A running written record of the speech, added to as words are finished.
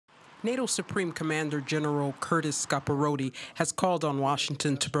NATO Supreme Commander General Curtis Scaparrotti has called on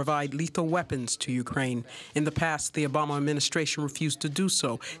Washington to provide lethal weapons to Ukraine. In the past, the Obama administration refused to do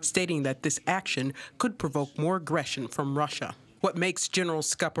so, stating that this action could provoke more aggression from Russia. What makes General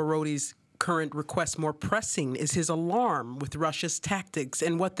Scaparrotti's current request more pressing is his alarm with Russia's tactics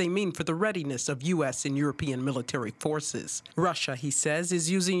and what they mean for the readiness of U.S. and European military forces. Russia, he says, is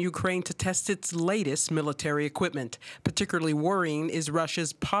using Ukraine to test its latest military equipment. Particularly worrying is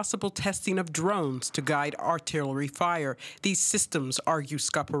Russia's possible testing of drones to guide artillery fire. These systems, argues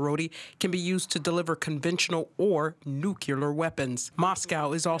Scaparrotti, can be used to deliver conventional or nuclear weapons.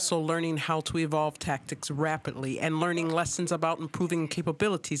 Moscow is also learning how to evolve tactics rapidly and learning lessons about improving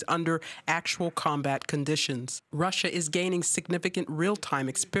capabilities under actual combat conditions. Russia is gaining significant real-time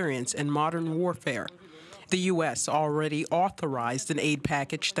experience in modern warfare. The U.S. already authorized an aid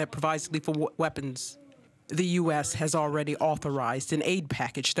package that provides lethal weapons. The U.S. has already authorized an aid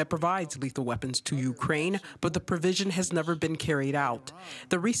package that provides lethal weapons to Ukraine, but the provision has never been carried out.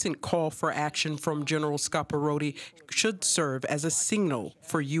 The recent call for action from General Scaparrotti should serve as a signal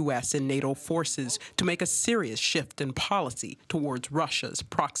for U.S. and NATO forces to make a serious shift in policy towards Russia's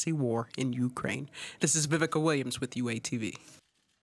proxy war in Ukraine. This is Vivica Williams with UATV.